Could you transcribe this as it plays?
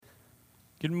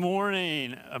Good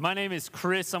morning. My name is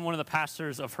Chris. I'm one of the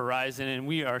pastors of Horizon, and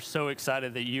we are so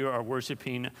excited that you are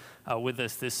worshiping with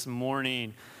us this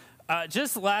morning.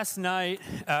 Just last night,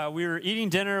 we were eating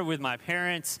dinner with my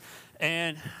parents,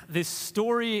 and this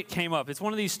story came up. It's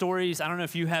one of these stories, I don't know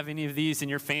if you have any of these in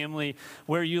your family,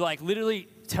 where you literally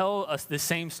tell us the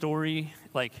same story.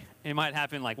 It might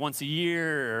happen once a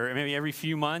year or maybe every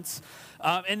few months.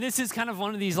 And this is kind of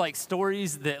one of these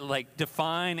stories that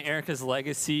define Erica's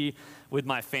legacy with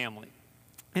my family.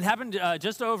 It happened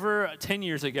just over 10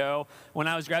 years ago when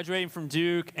I was graduating from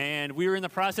Duke, and we were in the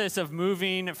process of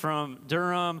moving from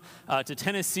Durham to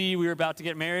Tennessee. We were about to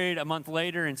get married a month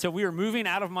later, and so we were moving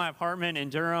out of my apartment in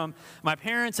Durham. My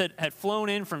parents had flown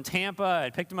in from Tampa. I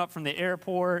had picked them up from the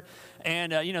airport,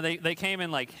 and they came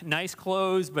in nice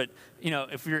clothes, but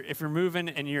if you're moving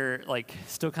and you're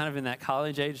still kind of in that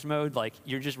college age mode,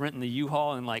 you're just renting the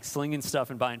U-Haul and slinging stuff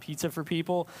and buying pizza for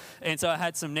people. And so I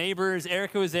had some neighbors.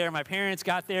 Erica was there. My parents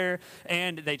got there,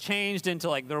 and they changed into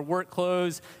their work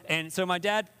clothes. And so my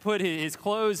dad put his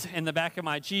clothes in the back of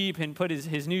my Jeep and put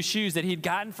his new shoes that he'd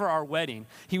gotten for our wedding.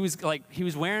 He was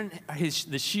wearing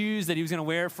the shoes that he was going to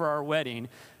wear for our wedding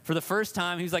for the first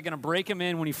time. He was going to break them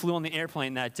in when he flew on the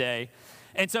airplane that day.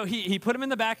 And so he put them in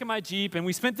the back of my Jeep, and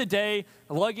we spent the day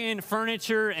lugging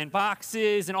furniture and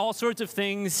boxes and all sorts of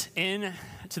things in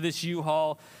to this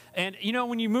U-Haul. And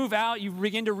when you move out, you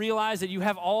begin to realize that you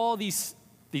have all these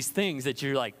things that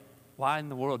you're why in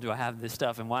the world do I have this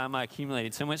stuff, and why am I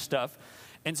accumulating so much stuff?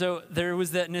 And so there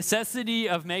was the necessity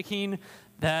of making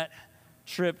that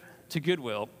trip to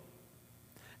Goodwill.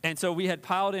 And so we had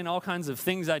piled in all kinds of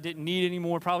things I didn't need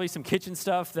anymore, probably some kitchen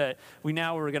stuff that we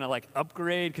now were going to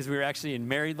upgrade because we were actually in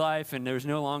married life and there was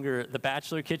no longer the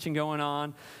bachelor kitchen going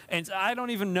on. And so I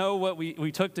don't even know what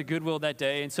we took to Goodwill that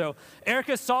day. And so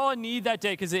Erica saw a need that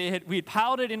day because we had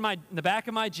piled it in the back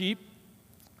of my Jeep,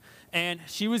 and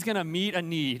she was going to meet a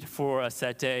need for us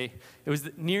that day. It was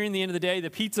nearing the end of the day.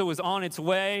 The pizza was on its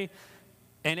way.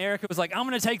 And Erica was like, I'm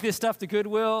going to take this stuff to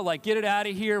Goodwill, get it out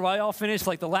of here while y'all finish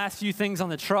the last few things on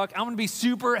the truck. I'm going to be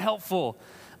super helpful.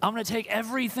 I'm going to take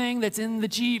everything that's in the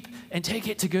Jeep and take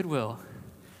it to Goodwill.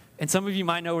 And some of you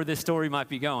might know where this story might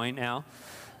be going now.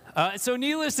 So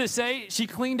needless to say, she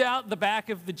cleaned out the back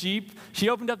of the Jeep. She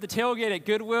opened up the tailgate at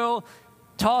Goodwill,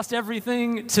 tossed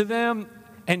everything to them,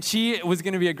 and she was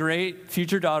going to be a great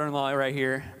future daughter-in-law right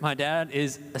here. My dad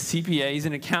is a CPA. He's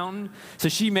an accountant. So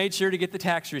she made sure to get the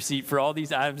tax receipt for all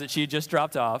these items that she had just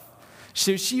dropped off.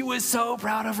 So she was so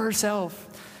proud of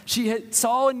herself. She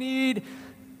saw a need,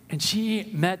 and she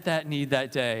met that need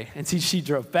that day. And she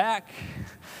drove back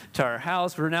to our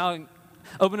house. We're now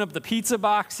opening up the pizza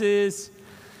boxes.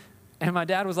 And my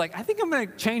dad was like, I think I'm going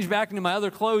to change back into my other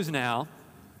clothes now.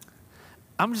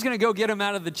 I'm just going to go get them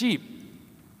out of the Jeep.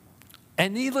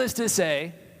 And needless to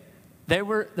say,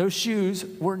 those shoes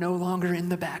were no longer in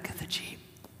the back of the Jeep.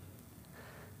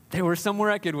 They were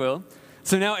somewhere at Goodwill.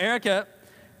 So now Erica,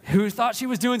 who thought she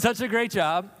was doing such a great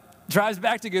job, drives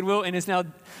back to Goodwill and is now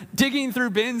digging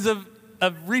through bins of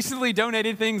recently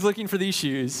donated things looking for these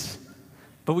shoes.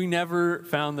 But we never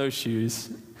found those shoes.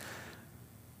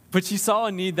 But she saw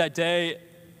a need that day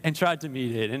and tried to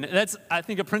meet it. And that's, I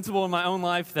think, a principle in my own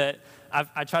life that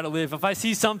I try to live. If I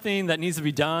see something that needs to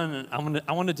be done,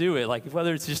 I want to do it.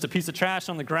 Whether it's just a piece of trash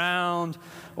on the ground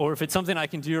or if it's something I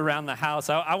can do around the house,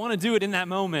 I want to do it in that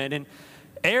moment. And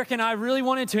Eric and I really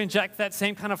wanted to inject that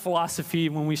same kind of philosophy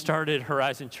when we started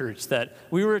Horizon Church, that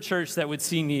we were a church that would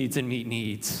see needs and meet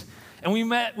needs. And we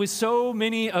met with so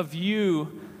many of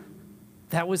you.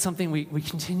 That was something we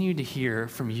continued to hear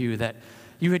from you, that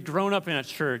you had grown up in a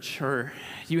church, or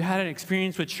you had an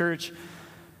experience with church,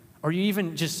 or you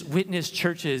even just witnessed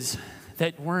churches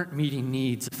that weren't meeting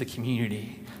needs of the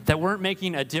community, that weren't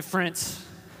making a difference.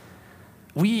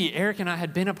 Eric and I,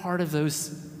 had been a part of those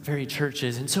very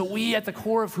churches. And so at the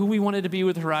core of who we wanted to be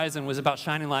with Horizon was about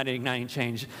shining light and igniting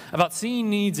change, about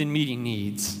seeing needs and meeting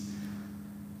needs.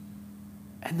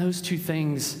 And those two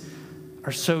things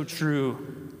are so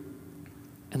true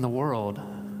in the world.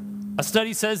 A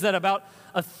study says that about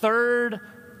a third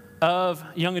of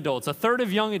young adults,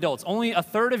 only a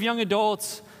third of young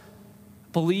adults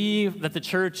believe that the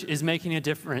church is making a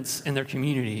difference in their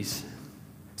communities.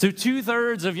 So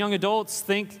 2/3 of young adults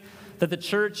think that the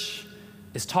church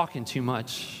is talking too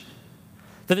much,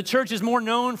 that the church is more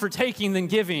known for taking than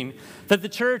giving, that the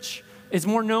church is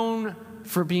more known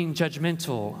for being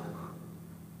judgmental,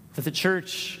 that the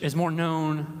church is more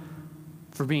known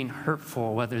for being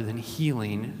hurtful rather than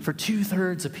healing, for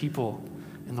 2/3 of people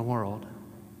in the world.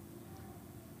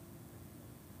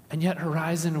 And yet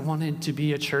Horizon wanted to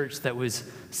be a church that was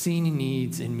seeing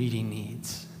needs and meeting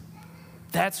needs.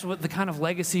 That's what the kind of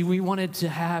legacy we wanted to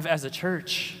have as a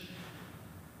church.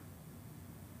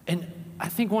 And I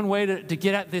think one way to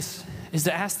get at this is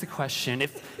to ask the question,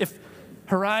 if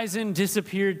Horizon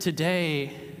disappeared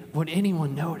today, would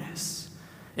anyone notice?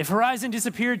 If Horizon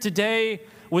disappeared today,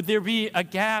 would there be a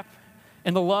gap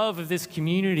in the love of this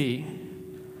community?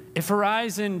 If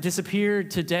Horizon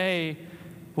disappeared today,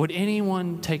 would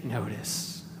anyone take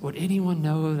notice? Would anyone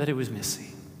know that it was missing?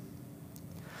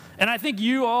 And I think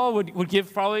you all would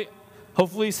give probably,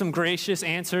 hopefully, some gracious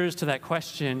answers to that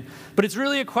question. But it's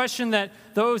really a question that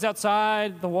those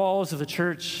outside the walls of the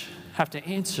church have to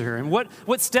answer. And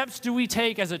what steps do we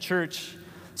take as a church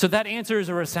so that answer is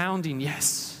a resounding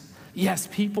yes? Yes,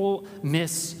 people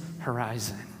miss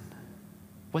Horizon.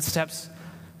 What steps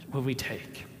will we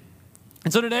take?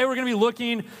 And so today we're going to be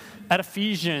looking at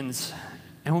Ephesians,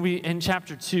 and we'll be in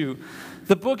chapter 2.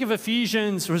 The book of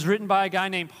Ephesians was written by a guy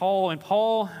named Paul, and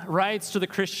Paul writes to the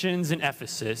Christians in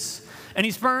Ephesus. And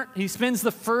he spends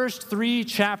the first 3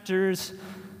 chapters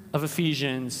of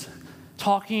Ephesians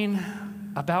talking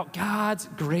about God's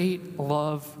great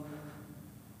love.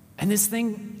 And this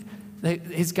thing,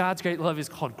 God's great love is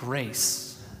called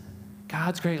grace.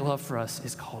 God's great love for us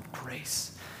is called grace.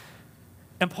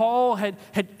 And Paul had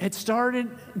started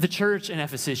the church in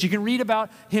Ephesus. You can read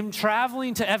about him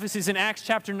traveling to Ephesus in Acts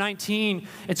chapter 19.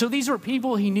 And so these were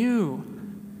people he knew.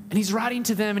 And he's writing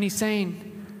to them and he's saying,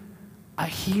 I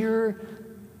hear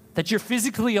that you're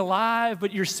physically alive,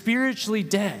 but you're spiritually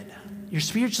dead. You're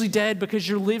spiritually dead because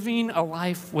you're living a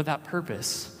life without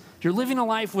purpose. You're living a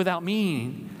life without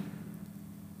meaning.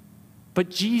 But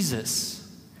Jesus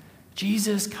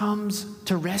comes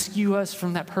to rescue us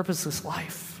from that purposeless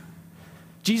life.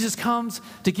 Jesus comes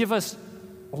to give us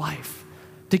life,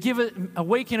 to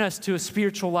awaken us to a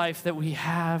spiritual life that we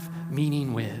have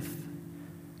meaning with.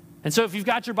 And so if you've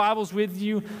got your Bibles with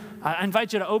you, I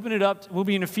invite you to open it up. We'll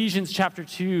be in Ephesians chapter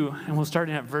 2, and we'll start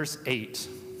in at verse 8.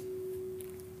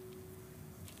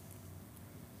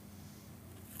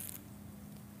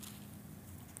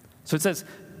 So it says,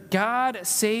 God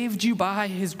saved you by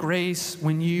his grace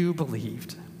when you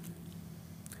believed.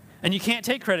 And you can't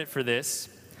take credit for this.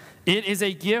 It is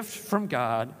a gift from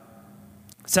God.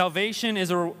 Salvation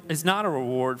is not a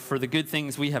reward for the good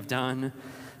things we have done,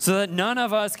 so that none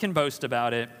of us can boast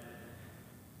about it.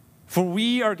 For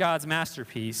we are God's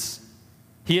masterpiece.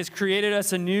 He has created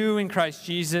us anew in Christ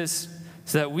Jesus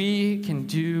so that we can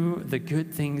do the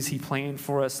good things he planned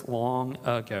for us long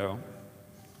ago.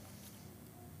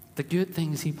 The good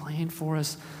things he planned for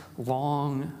us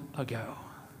long ago.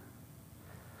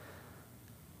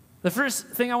 The first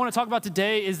thing I want to talk about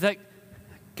today is that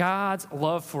God's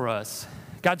love for us,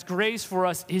 God's grace for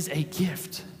us is a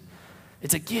gift.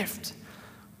 It's a gift.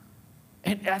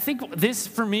 And I think this,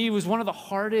 for me, was one of the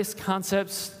hardest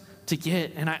concepts to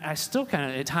get, and I still kind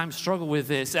of at times struggle with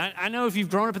this. I know if you've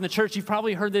grown up in the church, you've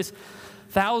probably heard this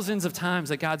thousands of times,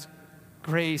 that God's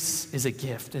grace is a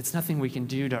gift. It's nothing we can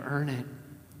do to earn it.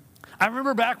 I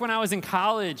remember back when I was in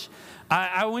college,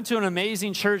 I went to an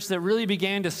amazing church that really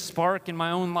began to spark in my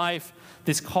own life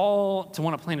this call to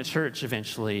want to plant a church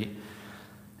eventually.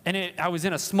 And I was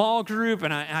in a small group,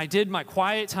 and I did my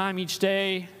quiet time each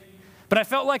day. But I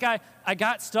felt like I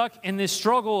got stuck in this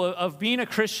struggle of being a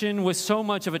Christian with so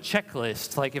much of a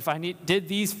checklist. Like if I did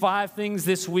these 5 things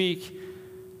this week,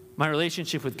 my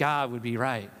relationship with God would be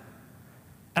right.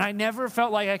 And I never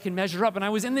felt like I could measure up. And I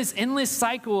was in this endless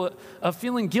cycle of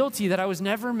feeling guilty that I was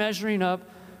never measuring up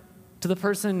to the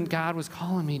person God was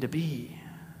calling me to be.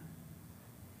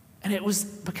 And it was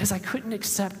because I couldn't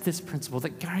accept this principle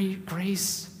that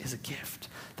grace is a gift,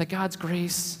 that God's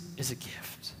grace is a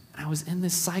gift. And I was in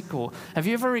this cycle. Have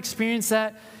you ever experienced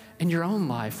that in your own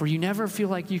life where you never feel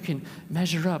like you can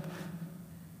measure up?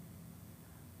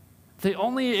 The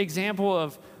only example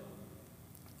of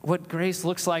what grace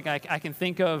looks like I can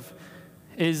think of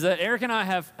is that Eric and I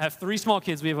have 3 small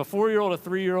kids. We have a 4-year-old, a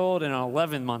 3-year-old, and an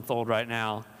 11-month-old right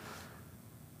now.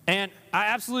 And I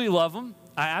absolutely love them.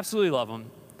 I absolutely love them.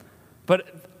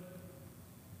 But,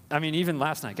 I mean, even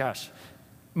last night, gosh.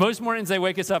 Most mornings they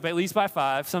wake us up at least by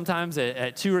 5, sometimes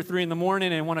at 2 or 3 in the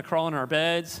morning and want to crawl in our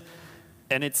beds.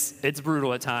 And it's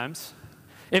brutal at times.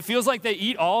 It feels like they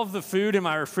eat all of the food in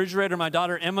my refrigerator. My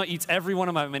daughter Emma eats every one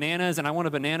of my bananas, and I want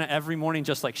a banana every morning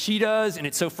just like she does. And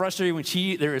it's so frustrating when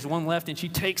there is one left and she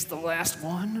takes the last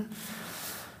one.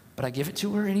 But I give it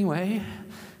to her anyway.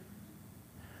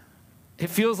 It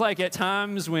feels like at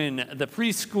times when the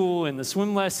preschool and the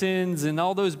swim lessons and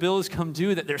all those bills come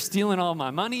due that they're stealing all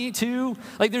my money too.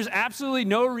 Like there's absolutely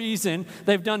no reason.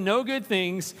 They've done no good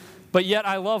things, but yet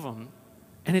I love them.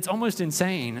 And it's almost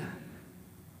insane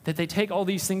that they take all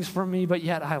these things from me, but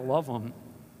yet I love them.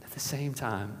 at the same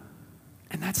time.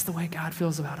 And that's the way God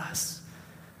feels about us.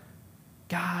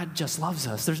 God just loves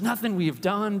us. There's nothing we have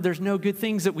done. There's no good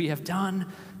things that we have done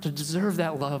to deserve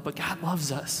that love, but God loves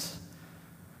us.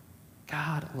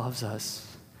 God loves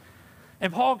us.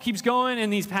 And Paul keeps going in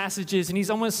these passages, and he's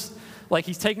almost like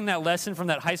he's taking that lesson from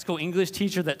that high school English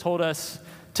teacher that told us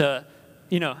to,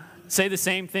 say the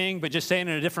same thing, but just say it in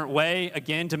a different way,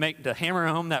 again, to hammer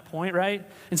home that point, right?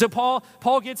 And so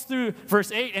Paul gets through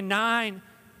verse 8 and 9,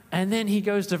 and then he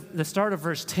goes to the start of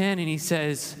verse 10, and he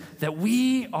says that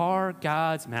we are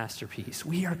God's masterpiece.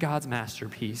 We are God's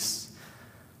masterpiece.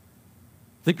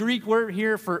 The Greek word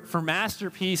here for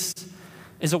masterpiece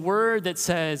is a word that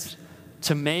says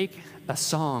to make a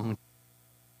song.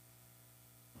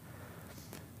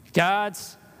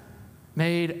 God's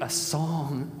made a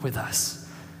song with us.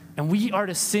 And we are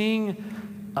to sing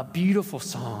a beautiful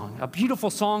song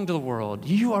to the world.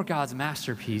 You are God's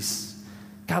masterpiece.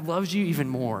 God loves you even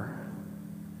more.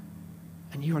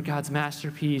 And you are God's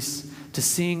masterpiece to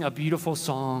sing a beautiful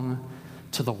song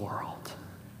to the world.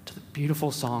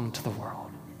 Beautiful song to the world.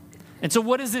 And so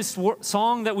what is this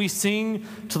song that we sing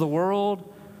to the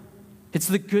world? It's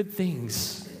the good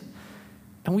things.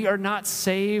 And we are not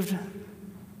saved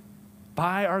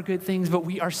by our good things, but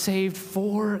we are saved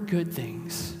for good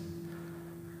things.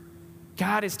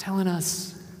 God is telling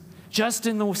us, just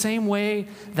in the same way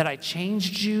that I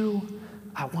changed you,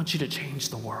 I want you to change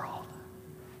the world.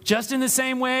 Just in the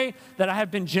same way that I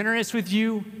have been generous with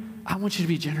you, I want you to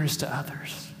be generous to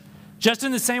others. Just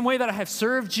in the same way that I have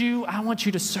served you, I want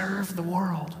you to serve the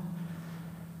world.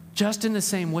 Just in the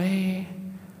same way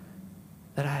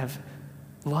that I have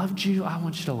loved you, I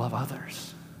want you to love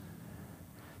others.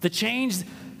 The change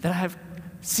that I have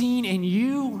seen in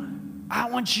you, I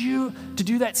want you to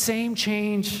do that same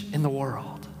change in the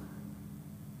world.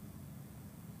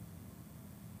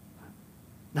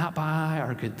 Not by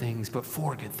our good things, but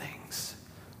for good things.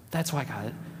 That's why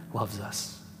God loves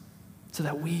us, so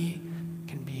that we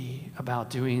can be about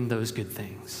doing those good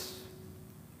things.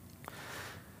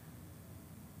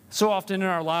 So often in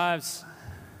our lives,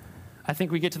 I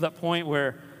think we get to that point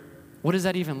where, what does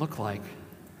that even look like?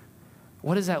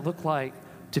 What does that look like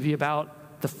to be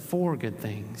about the four good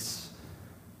things?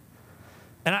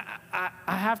 And I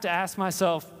have to ask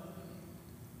myself,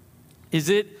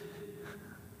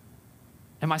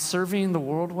 am I serving the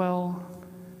world well?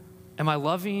 Am I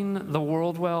loving the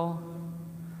world well?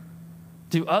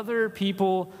 Do other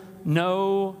people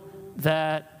know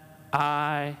that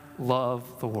I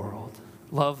love the world,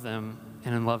 love them,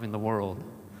 and am loving the world?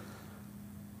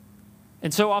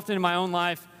 And so often in my own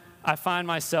life, I find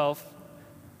myself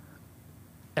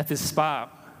at this spot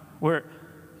where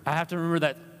I have to remember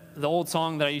that the old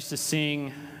song that I used to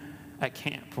sing at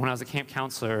camp when I was a camp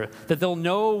counselor, that they'll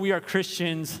know we are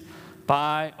Christians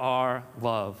by our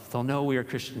love. They'll know we are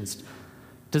Christians.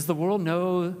 Does the world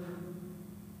know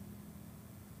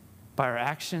by our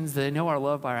actions? Do they know our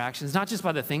love by our actions? Not just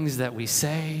by the things that we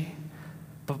say,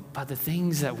 but by the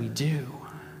things that we do.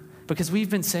 Because we've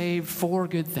been saved for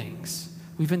good things.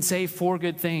 We've been saved for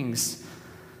good things.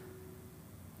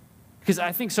 Because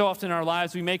I think so often in our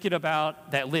lives, we make it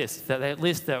about that list that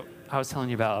I was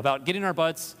telling you about getting our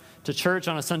butts to church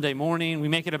on a Sunday morning. We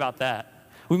make it about that.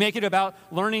 We make it about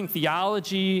learning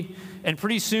theology, and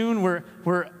pretty soon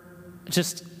we're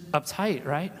just uptight,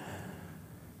 right?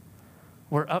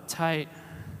 We're uptight,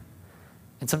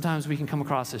 and sometimes we can come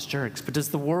across as jerks. But does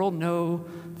the world know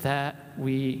that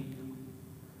we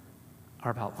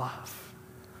are about love?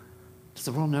 Does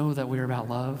the world know that we're about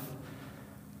love?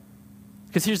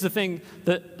 Because here's the thing,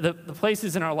 the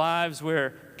places in our lives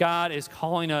where God is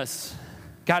calling us,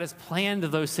 God has planned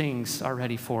those things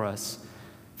already for us.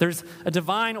 There's a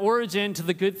divine origin to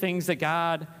the good things that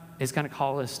God is going to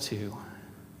call us to.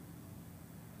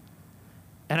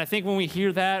 And I think when we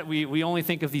hear that, we only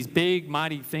think of these big,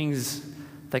 mighty things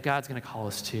that God's going to call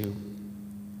us to.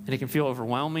 And it can feel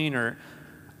overwhelming, or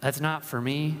that's not for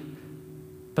me.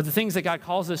 But the things that God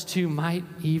calls us to might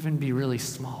even be really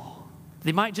small.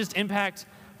 They might just impact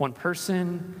one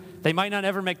person. They might not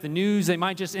ever make the news. They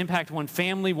might just impact one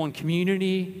family, one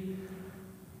community.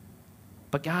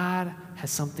 But God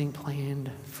has something planned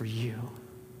for you.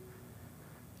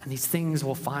 And these things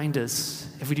will find us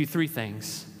if we do three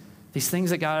things. These things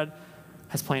that God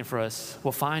has planned for us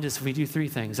will find us if we do three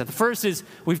things. The first is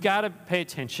we've got to pay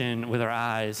attention with our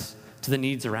eyes to the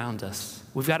needs around us.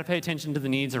 We've got to pay attention to the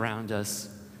needs around us.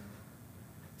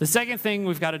 The second thing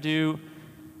we've got to do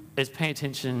is pay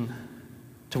attention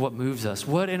to what moves us.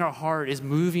 What in our heart is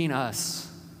moving us?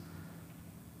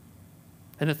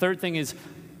 And the third thing is,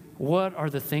 what are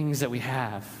the things that we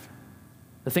have?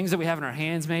 The things that we have in our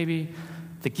hands maybe,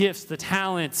 the gifts, the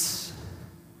talents,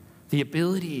 the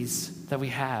abilities that we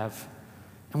have,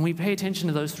 and we pay attention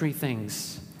to those three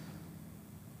things,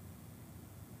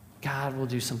 God will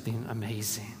do something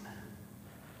amazing.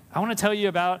 I want to tell you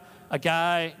about a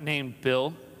guy named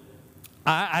Bill.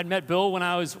 I'd met Bill when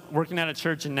I was working at a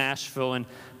church in Nashville, and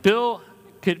Bill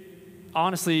could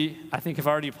honestly, I think, have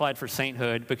already applied for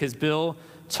sainthood because Bill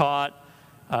taught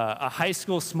a high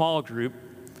school small group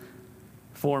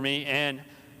for me, and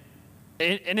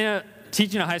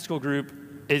teaching a high school group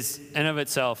is in of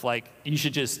itself, like, you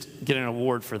should just get an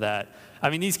award for that. I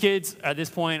mean, these kids at this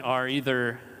point are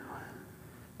either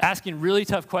asking really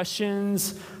tough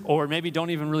questions or maybe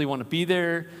don't even really want to be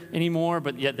there anymore,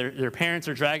 but yet their parents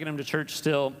are dragging them to church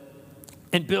still.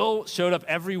 And Bill showed up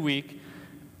every week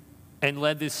and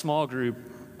led this small group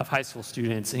of high school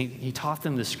students, and he taught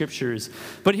them the scriptures.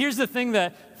 But here's the thing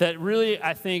that really,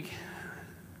 I think,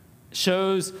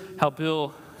 shows how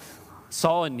Bill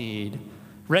saw a need,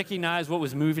 recognized what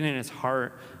was moving in his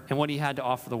heart, and what he had to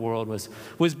offer the world was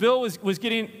Bill was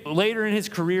getting later in his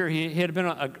career. He had been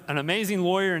an amazing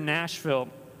lawyer in Nashville.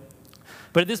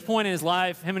 But at this point in his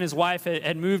life, him and his wife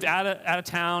had moved out of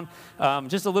town,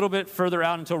 just a little bit further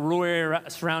out into a rural area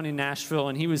surrounding Nashville,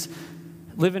 and he was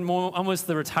living almost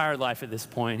the retired life at this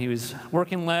point. He was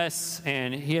working less,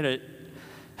 and he had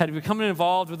become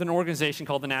involved with an organization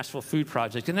called the Nashville Food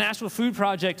Project. And the Nashville Food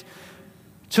Project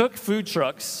took food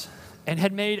trucks and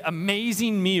had made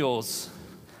amazing meals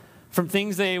from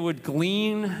things they would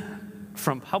glean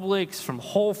from Publix, from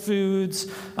Whole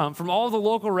Foods, from all the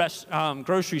local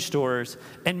grocery stores,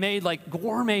 and made like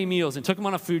gourmet meals and took them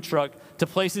on a food truck to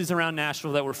places around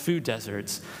Nashville that were food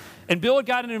deserts. And Bill had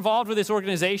gotten involved with this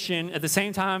organization at the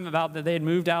same time about that they had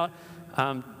moved out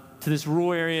to this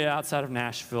rural area outside of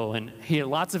Nashville, and he had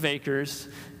lots of acres.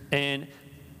 And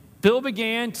Bill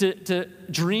began to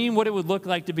dream what it would look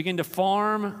like to begin to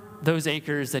farm those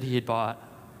acres that he had bought,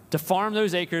 to farm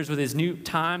those acres with his new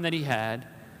time that he had.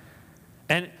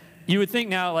 And you would think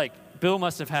now, like, Bill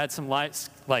must have had some life,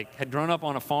 like, had grown up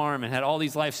on a farm and had all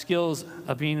these life skills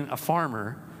of being a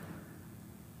farmer.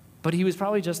 But he was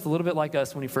probably just a little bit like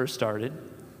us when he first started.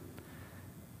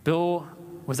 Bill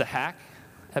was a hack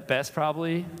at best,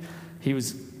 probably. He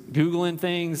was Googling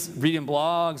things, reading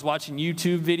blogs, watching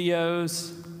YouTube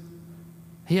videos.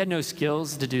 He had no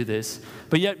skills to do this.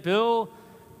 But yet Bill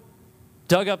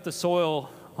dug up the soil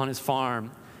on his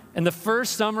farm. And the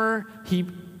first summer, he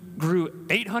grew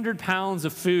 800 pounds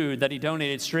of food that he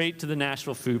donated straight to the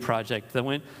Nashville Food Project that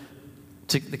went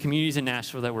to the communities in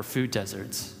Nashville that were food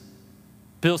deserts.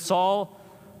 Bill saw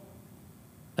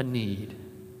a need.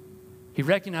 He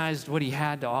recognized what he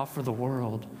had to offer the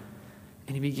world,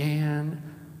 and he began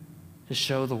to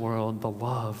show the world the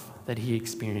love that he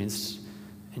experienced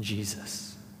in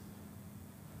Jesus.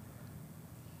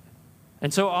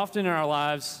 And so often in our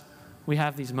lives, we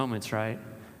have these moments, right,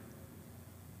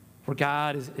 where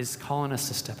God is calling us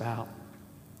to step out.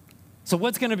 So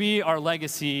what's going to be our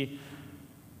legacy?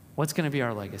 What's going to be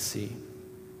our legacy?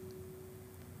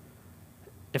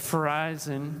 If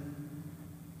Horizon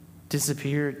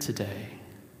disappeared today,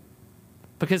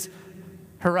 because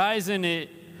Horizon,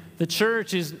 the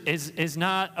church is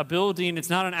not a building, it's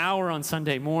not an hour on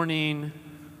Sunday morning.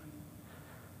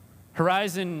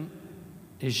 Horizon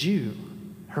is you.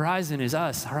 Horizon is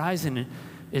us. Horizon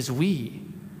is we.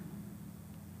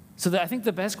 So I think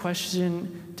the best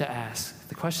question to ask,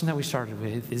 the question that we started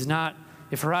with, is not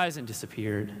if Horizon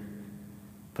disappeared,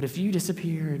 but if you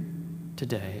disappeared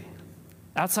today.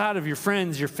 Outside of your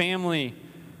friends, your family,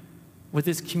 with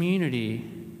this community,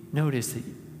 notice that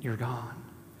you're gone.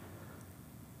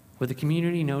 Would the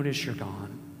community notice you're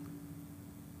gone?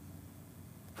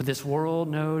 Would this world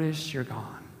notice you're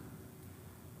gone?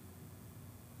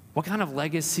 What kind of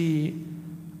legacy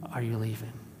are you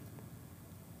leaving?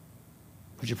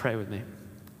 Would you pray with me?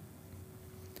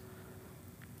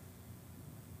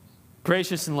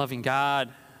 Gracious and loving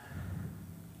God,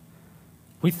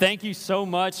 we thank you so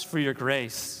much for your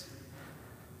grace.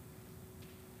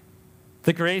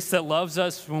 The grace that loves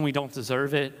us when we don't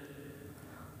deserve it.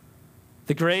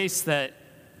 The grace that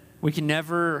we can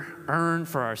never earn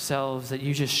for ourselves, that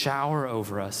you just shower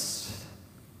over us.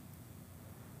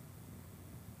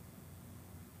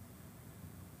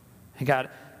 And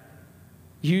God,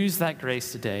 use that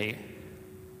grace today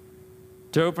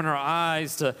to open our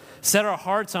eyes, to set our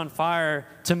hearts on fire,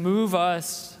 to move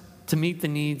us to meet the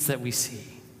needs that we see.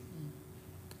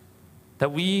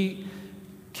 That we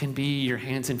can be your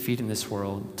hands and feet in this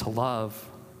world, to love,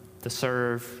 to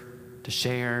serve, to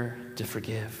share, to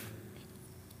forgive.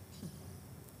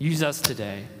 Use us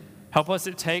today. Help us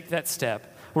to take that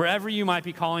step wherever you might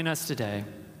be calling us today.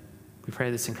 We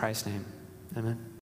pray this in Christ's name. Amen.